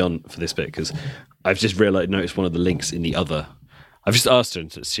should be on for this bit, because I've just noticed one of the links in the other. I've just asked her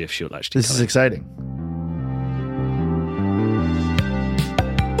to see if she'll actually. This is exciting.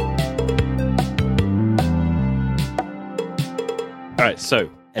 All right,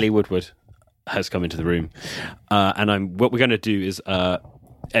 so Ellie Woodward has come into the room, and what we're going to do is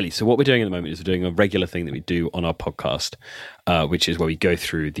Ellie, so what we're doing at the moment is we're doing a regular thing that we do on our podcast, which is where we go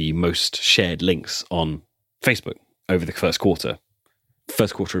through the most shared links on Facebook over the first quarter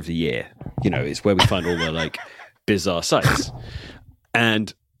of the year. You know, it's where we find all the like bizarre sites.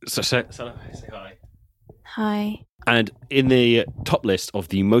 And so say hi. Hi. And in the top list of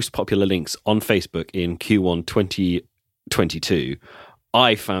the most popular links on Facebook in Q1 2022,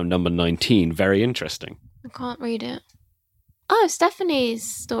 I found number 19 very interesting. I can't read it. Oh, Stephanie's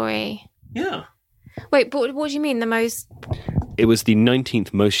story. Yeah. Wait, but what do you mean the most? It was the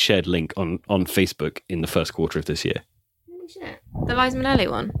 19th most shared link on Facebook in the first quarter of this year. Holy shit. The Liza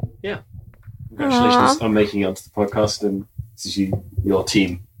Minnelli one? Yeah. Congratulations on making it onto the podcast, and this is your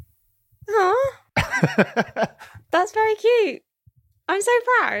team. Aww. That's very cute. I'm so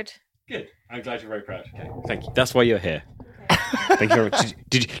proud. Good. I'm glad you're very proud. Okay. Thank you. That's why you're here. Thank you very much.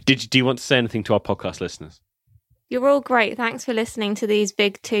 Do you want to say anything to our podcast listeners? You're all great. Thanks for listening to these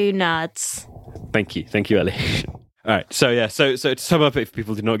big two nerds. Thank you, Ellie. All right. So to sum up, if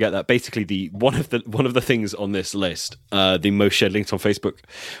people did not get that, basically one of the things on this list, the most shared links on Facebook,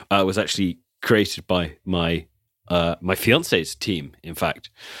 was actually created by my fiance's team, in fact,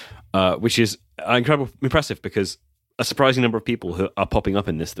 which is incredibly impressive because a surprising number of people who are popping up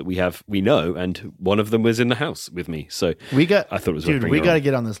in this that we know, and one of them was in the house with me. So I thought it was dude. We got to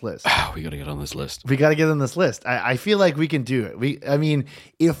get on this list. We got to get on this list. We got to get on this list. I feel like we can do it. I mean,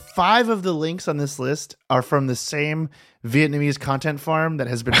 if 5 of the links on this list are from the same Vietnamese content farm that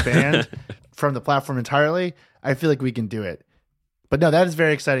has been banned from the platform entirely, I feel like we can do it. But no, that is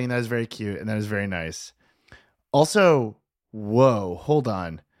very exciting. That is very cute, and that is very nice. Also, whoa, hold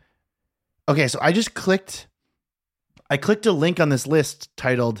on. Okay, so I clicked a link on this list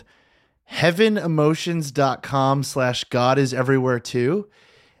titled heavenemotions.com/God is everywhere too.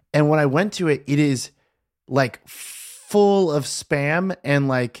 And when I went to it, it is like full of spam and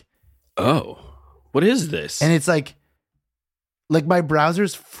like, oh, what is this? And it's like my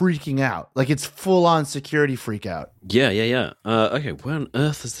browser's freaking out. Like it's full on security freak out. Yeah. Okay, where on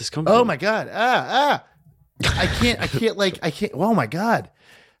earth has this come from? Oh my God. I can't. Oh my God.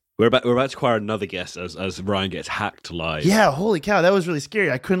 We're about to acquire another guest as Ryan gets hacked live. Yeah, holy cow, that was really scary.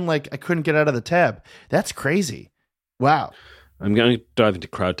 I couldn't get out of the tab. That's crazy. Wow. I'm going to dive into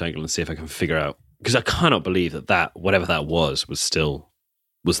CrowdTangle and see if I can figure out, because I cannot believe that whatever that was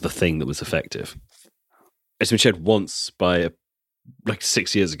the thing that was effective. It's been shared once by like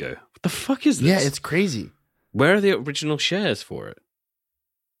 6 years ago. What the fuck is this? Yeah, it's crazy. Where are the original shares for it?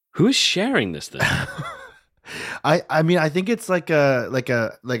 Who is sharing this thing? I mean, I think it's like a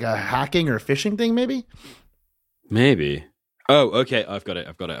hacking or phishing thing, maybe. Maybe. Oh, okay. I've got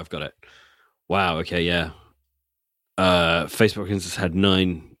it. Wow. Okay. Yeah. Facebook has had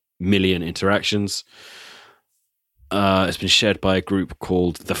 9 million interactions. It's been shared by a group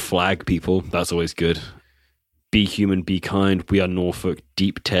called the Flag People. That's always good. Be human, be kind. We are Norfolk.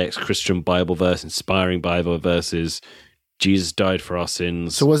 Deep text, Christian Bible verse, inspiring Bible verses. Jesus died for our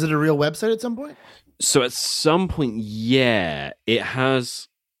sins. So was it a real website at some point? So at some point, yeah, it has.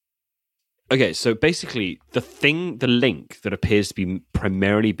 Okay, so basically, the link that appears to be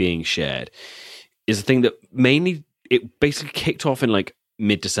primarily being shared is a thing that it basically kicked off in like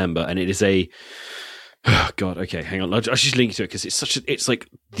mid-December, and it is a. Oh God, okay, hang on. I'll just link to it because it's like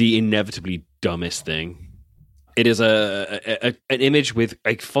the inevitably dumbest thing. It is an image with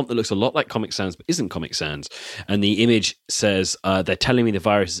a font that looks a lot like Comic Sans, but isn't Comic Sans. And the image says, they're telling me the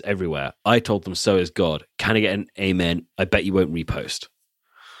virus is everywhere. I told them so is God. Can I get an amen? I bet you won't repost.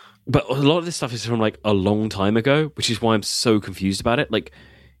 But a lot of this stuff is from like a long time ago, which is why I'm so confused about it. Like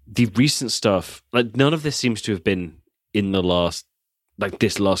the recent stuff, like none of this seems to have been in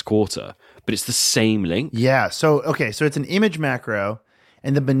this last quarter, but it's the same link. Yeah. So it's an image macro.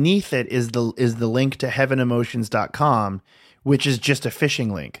 And then beneath it is the link to heavenemotions.com, which is just a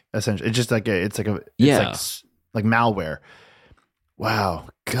phishing link. Essentially, it's just like like malware. Wow,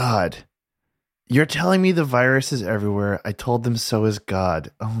 God, you're telling me the virus is everywhere. I told them so is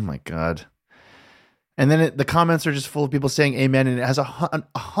God. Oh my God. And then the comments are just full of people saying amen, and it has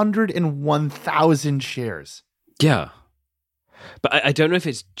 101,000 shares. Yeah. But I don't know if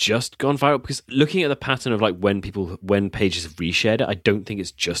it's just gone viral, because looking at the pattern of like when pages have reshared it, I don't think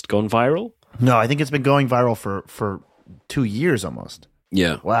it's just gone viral. No, I think it's been going viral for 2 years almost.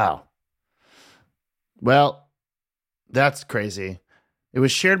 Yeah. Wow. Well, that's crazy. It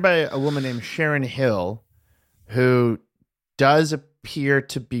was shared by a woman named Sharon Hill, who does appear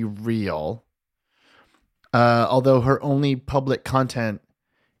to be real, although her only public content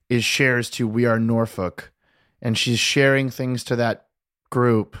is shares to We Are Norfolk. And she's sharing things to that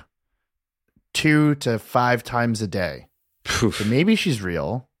group 2 to 5 times a day. So maybe she's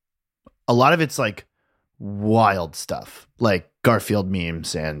real. A lot of it's like wild stuff, like Garfield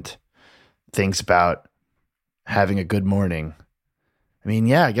memes and things about having a good morning. I mean,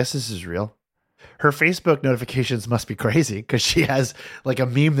 yeah, I guess this is real. Her Facebook notifications must be crazy because she has like a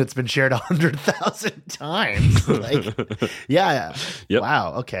meme that's been shared 100,000 times. Like, yeah. Yep.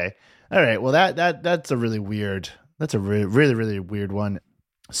 Wow. Okay. All right. Well, that's a really weird. That's a really, really weird one.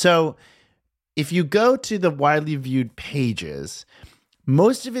 So if you go to the widely viewed pages,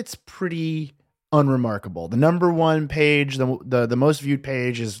 most of it's pretty unremarkable. The number one page, the most viewed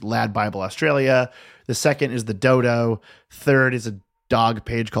page is Lad Bible Australia. The second is the Dodo. Third is a dog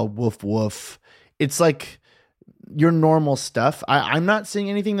page called Woof Woof. it's like your normal stuff. I'm not seeing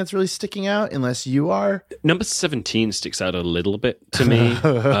anything that's really sticking out unless you are. Number 17 sticks out a little bit to me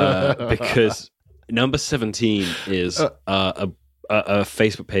because number 17 is a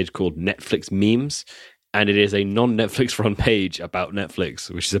Facebook page called Netflix Memes, and it is a non-Netflix run page about Netflix,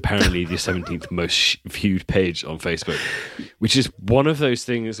 which is apparently the 17th most viewed page on Facebook, which is one of those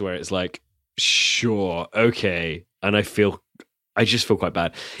things where it's like, sure, okay, and I just feel quite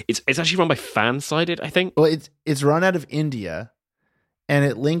bad. It's actually run by Fansided, I think. Well, it's run out of India, and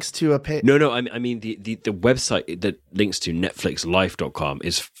it links to a page. No, I mean the website that links to NetflixLife.com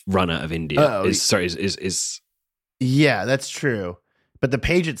is run out of India. Oh, is yeah, that's true. But the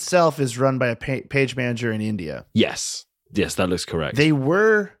page itself is run by a page manager in India. Yes, that looks correct. They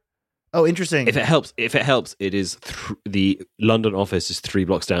were. Oh, interesting. If it helps, it is the London office is 3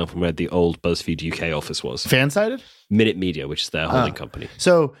 blocks down from where the old BuzzFeed UK office was. Fansided? Minute Media, which is their holding company.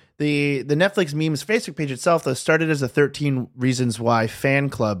 So the Netflix Memes Facebook page itself, though, started as a 13 Reasons Why fan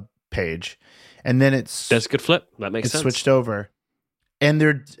club page, and then that's a good flip. That makes sense. Switched over, and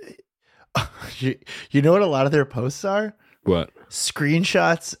they're you know what a lot of their posts are? What?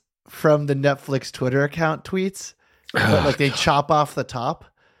 Screenshots from the Netflix Twitter account tweets, but like they chop off the top.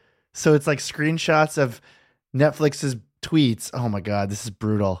 So it's like screenshots of Netflix's tweets. Oh my God, this is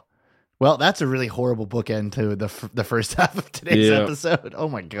brutal. Well, that's a really horrible bookend to the first half of today's episode. Oh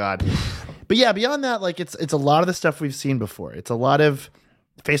my God. But yeah, beyond that, like it's a lot of the stuff we've seen before. It's a lot of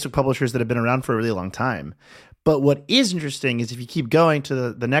Facebook publishers that have been around for a really long time. But what is interesting is if you keep going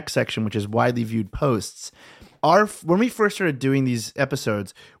to the next section, which is widely viewed posts, when we first started doing these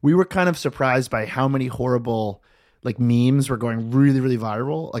episodes, we were kind of surprised by how many horrible like memes were going really, really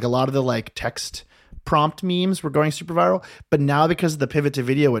viral. Like a lot of the like text prompt memes were going super viral. But now because of the pivot to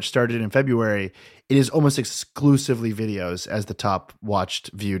video, which started in February, it is almost exclusively videos as the top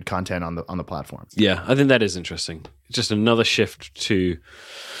watched, viewed content on the platform. Yeah, I think that is interesting. Just another shift to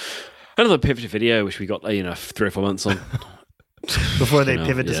another pivot to video, which we got 3 or 4 months on before they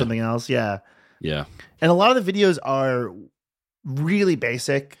pivot to something else. Yeah. Yeah. And a lot of the videos are really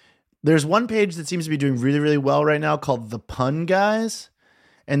basic. There's one page that seems to be doing really, really well right now called The Pun Guys.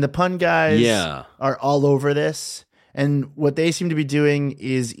 And The Pun Guys are all over this. And what they seem to be doing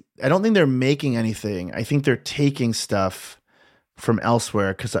is, I don't think they're making anything. I think they're taking stuff from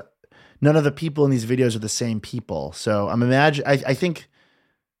elsewhere because none of the people in these videos are the same people. So I'm I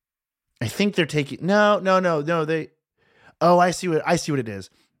think they're taking, no. I see what it is.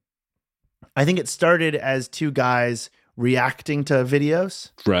 I think it started as 2 guys reacting to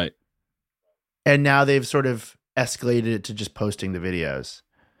videos. Right. And now they've sort of escalated it to just posting the videos.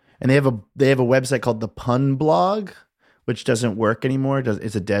 And they have a website called the Pun Blog, which doesn't work anymore.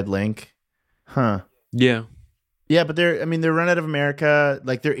 It's a dead link. Huh. Yeah. Yeah, but they're run out of America.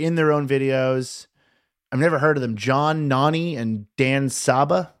 Like they're in their own videos. I've never heard of them. John Nani and Dan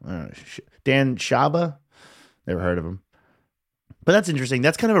Shaba. Never heard of them. But that's interesting.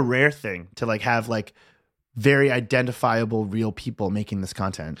 That's kind of a rare thing to like have like very identifiable real people making this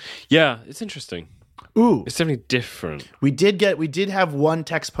content. Yeah, it's interesting. Ooh, it's definitely different. We did have one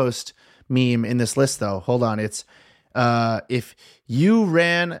text post meme in this list though. Hold on. It's if you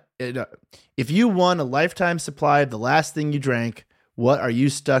won a lifetime supply of the last thing you drank, what are you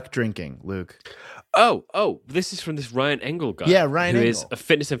stuck drinking, Luke? Oh, this is from this Ryan Engel guy. Yeah, Ryan Engel. Who is a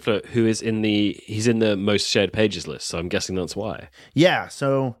fitness influencer who is he's in the most shared pages list, so I'm guessing that's why. Yeah,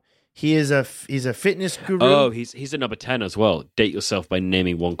 so he's a fitness guru. Oh, he's at number 10 as well. Date yourself by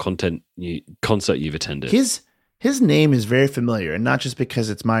naming one concert you've attended. His name is very familiar, and not just because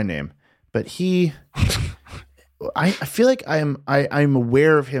it's my name, but I feel like I'm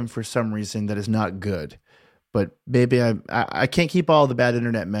aware of him for some reason that is not good. But maybe I can't keep all the bad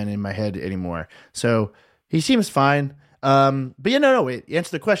internet men in my head anymore. So he seems fine. But yeah, no, wait.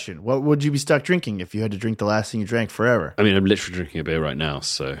 Answer the question. What would you be stuck drinking if you had to drink the last thing you drank forever? I mean, I'm literally drinking a beer right now.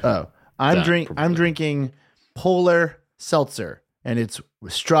 So I'm drinking Polar Seltzer, and it's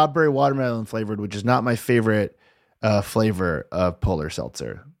strawberry watermelon flavored, which is not my favorite flavor of Polar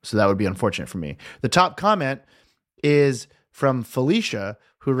Seltzer. So that would be unfortunate for me. The top comment is from Felicia,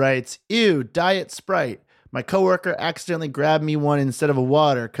 who writes, "Ew, Diet Sprite. My coworker accidentally grabbed me one instead of a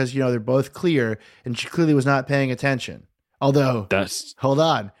water because, they're both clear, and she clearly was not paying attention." Although, hold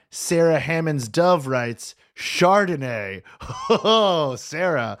on. Sarah Hammond's Dove writes, "Chardonnay." Oh,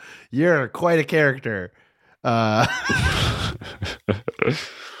 Sarah, you're quite a character.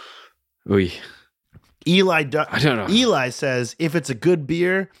 Oui. I don't know. Eli says, "If it's a good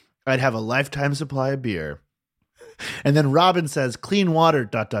beer, I'd have a lifetime supply of beer." And then Robin says, "Clean water, ...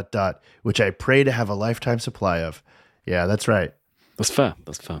 which I pray to have a lifetime supply of." Yeah, that's right. That's fair.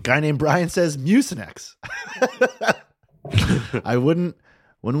 That's fair. Guy named Brian says Mucinex. I wouldn't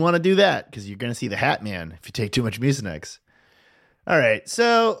want to do that because you're going to see the Hat Man if you take too much Mucinex. All right,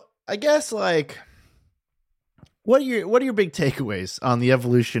 so I guess like, what are your big takeaways on the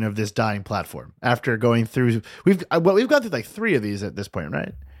evolution of this dying platform after going through? We've gone through like 3 of these at this point,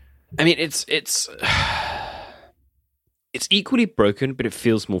 right? I mean, it's equally broken, but it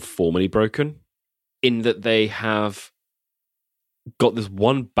feels more formally broken in that they have got this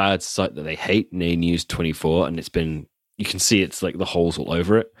one bad site that they hate, News 24, and you can see it's like the holes all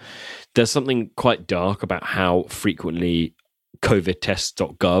over it. There's something quite dark about how frequently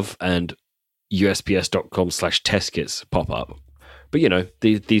covidtests.gov and usps.com/test kits pop up. But,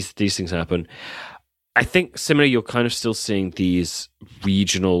 these things happen. I think similarly, you're kind of still seeing these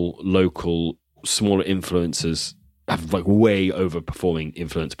regional, local, smaller influencers have like way overperforming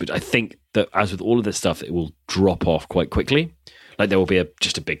influence. But I think that as with all of this stuff, it will drop off quite quickly. Like there will be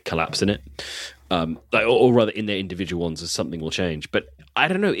just a big collapse in it. Or rather in their individual ones, as something will change. But I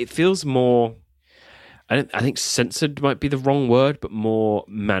don't know. It feels more... I think censored might be the wrong word, but more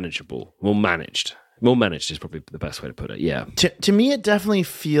manageable, more managed. More managed is probably the best way to put it. Yeah. To me, it definitely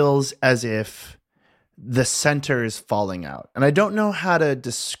feels as if the center is falling out, and I don't know how to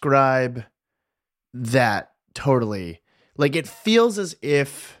describe that totally. Like it feels as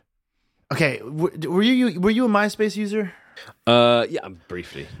if. Okay, were you a MySpace user? Yeah,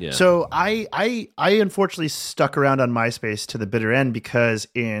 briefly. Yeah. So I unfortunately stuck around on MySpace to the bitter end because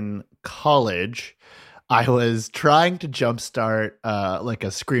in college I was trying to jumpstart like a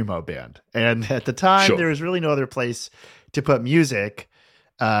screamo band, and at the time there was really no other place to put music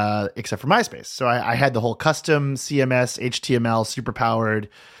except for MySpace. So I had the whole custom CMS, HTML, superpowered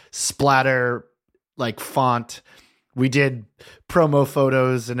splatter like font. We did promo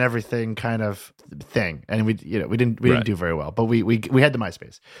photos and everything kind of thing, and we didn't do very well, but we had the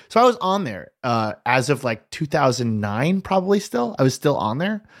MySpace. So I was on there as of like 2009, probably still. I was still on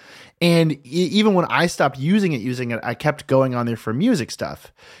there. And even when I stopped using it, I kept going on there for music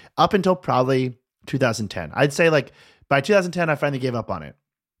stuff up until probably 2010. I'd say like by 2010, I finally gave up on it.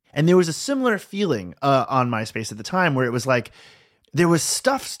 And there was a similar feeling on MySpace at the time where it was like there was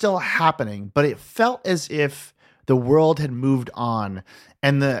stuff still happening, but it felt as if the world had moved on,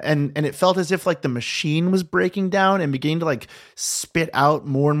 and it felt as if like the machine was breaking down and beginning to like spit out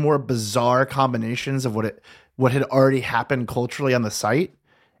more and more bizarre combinations of what had already happened culturally on the site.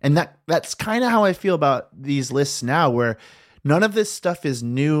 And that's kind of how I feel about these lists now, where none of this stuff is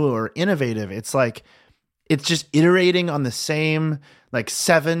new or innovative. It's like it's just iterating on the same like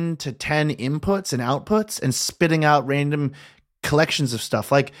 7 to 10 inputs and outputs and spitting out random collections of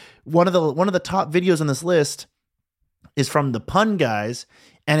stuff. Like one of the top videos on this list is from the Pun Guys,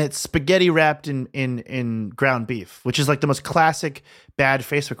 and it's spaghetti wrapped in ground beef, which is like the most classic bad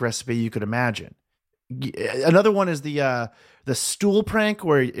Facebook recipe you could imagine. Another one is the stool prank,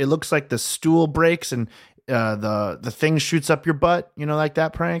 where it looks like the stool breaks and the thing shoots up your butt, like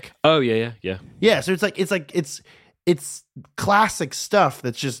that prank. Oh yeah. So it's classic stuff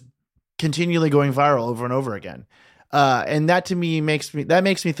that's just continually going viral over and over again. And that to me makes me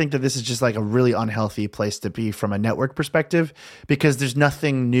think that this is just like a really unhealthy place to be from a network perspective, because there's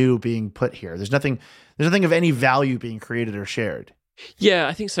nothing new being put here. There's nothing of any value being created or shared. Yeah,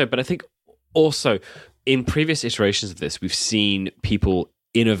 I think so. But I think also in previous iterations of this, we've seen people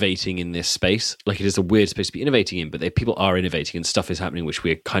innovating in this space. Like it is a weird space to be innovating in, but people are innovating and stuff is happening, which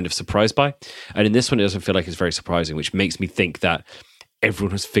we're kind of surprised by. And in this one, it doesn't feel like it's very surprising, which makes me think that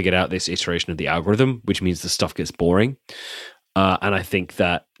everyone has figured out this iteration of the algorithm, which means the stuff gets boring. And I think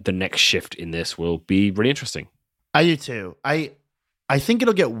that the next shift in this will be really interesting. I do too. I think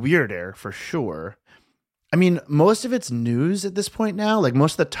it'll get weirder for sure. I mean, most of it's news at this point now. Like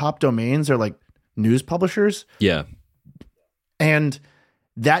most of the top domains are like news publishers. Yeah. And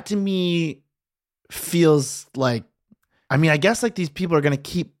that to me feels like, I mean, I guess like these people are going to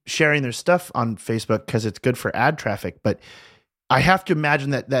keep sharing their stuff on Facebook because it's good for ad traffic, but I have to imagine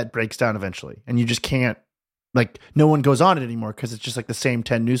that breaks down eventually, and you just can't, like, no one goes on it anymore because it's just like the same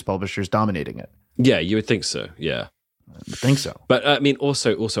 10 news publishers dominating it. Yeah, you would think so. Yeah, I would think so. But I mean,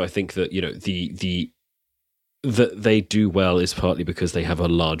 also, I think that that they do well is partly because they have a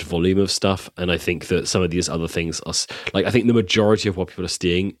large volume of stuff, and I think that some of these other things are like, I think the majority of what people are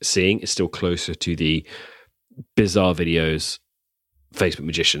seeing is still closer to the bizarre videos, Facebook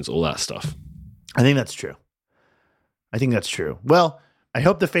magicians, all that stuff. I think that's true. Well, I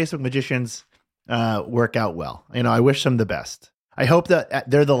hope the Facebook magicians work out well. I wish them the best. I hope that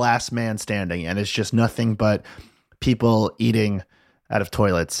they're the last man standing, and it's just nothing but people eating out of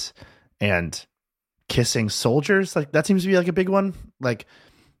toilets and kissing soldiers. Like that seems to be like a big one. Like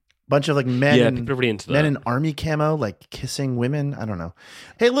bunch of like men, people are really into men that. in army camo, like kissing women. I don't know.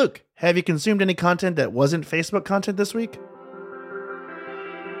 Hey, Luke, have you consumed any content that wasn't Facebook content this week?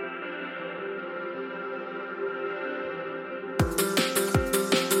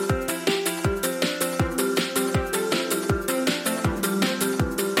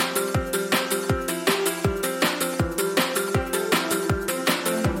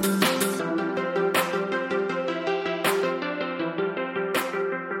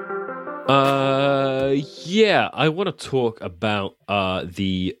 Yeah, I want to talk about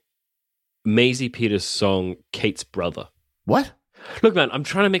the Maisie Peters song "Kate's Brother." What? Look, man, I'm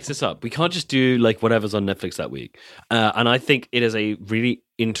trying to mix this up. We can't just do like whatever's on Netflix that week. And I think it is a really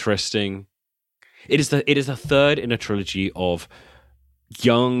interesting. It is the third in a trilogy of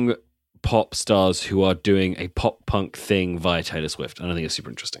young pop stars who are doing a pop punk thing via Taylor Swift, and I think it's super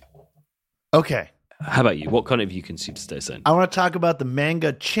interesting. Okay. How about you? What kind of you consume to stay sane? I want to talk about the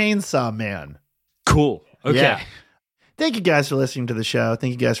manga Chainsaw Man. Cool. Okay. Yeah. Thank you guys for listening to the show.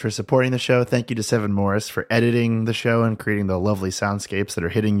 Thank you guys for supporting the show. Thank you to Seven Morris for editing the show and creating the lovely soundscapes that are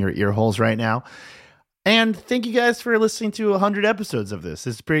hitting your ear holes right now. And thank you guys for listening to 100 episodes of this.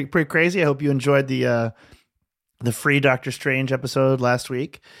 It's pretty crazy. I hope you enjoyed the free Doctor Strange episode last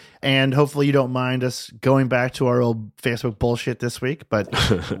week. And hopefully you don't mind us going back to our old Facebook bullshit this week. But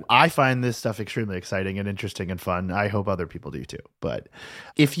I find this stuff extremely exciting and interesting and fun. I hope other people do too. But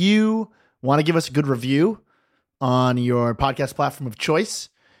if you want to give us a good review on your podcast platform of choice,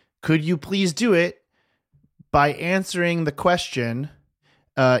 could you please do it by answering the question,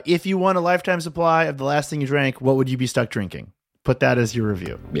 if you won a lifetime supply of the last thing you drank, what would you be stuck drinking? Put that as your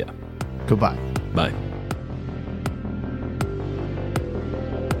review. Yeah. Goodbye. Bye.